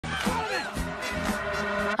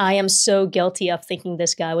I am so guilty of thinking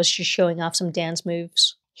this guy was just showing off some dance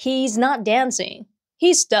moves. He's not dancing.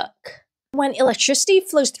 He's stuck. When electricity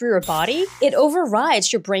flows through your body, it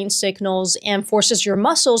overrides your brain signals and forces your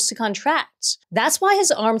muscles to contract. That's why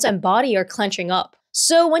his arms and body are clenching up.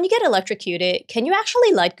 So when you get electrocuted, can you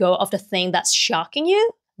actually let go of the thing that's shocking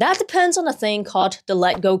you? That depends on a thing called the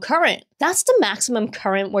let go current. That's the maximum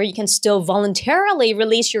current where you can still voluntarily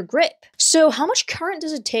release your grip. So how much current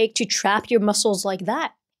does it take to trap your muscles like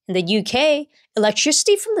that? In the UK,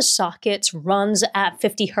 electricity from the sockets runs at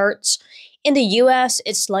 50 Hz. In the US,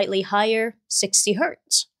 it's slightly higher, 60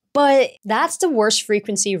 Hz. But that's the worst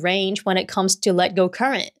frequency range when it comes to let go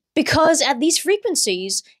current. Because at these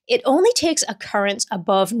frequencies, it only takes a current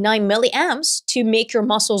above 9 milliamps to make your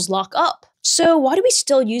muscles lock up. So why do we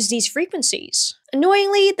still use these frequencies?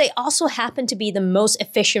 Annoyingly, they also happen to be the most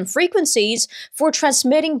efficient frequencies for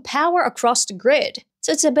transmitting power across the grid.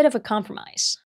 So it's a bit of a compromise.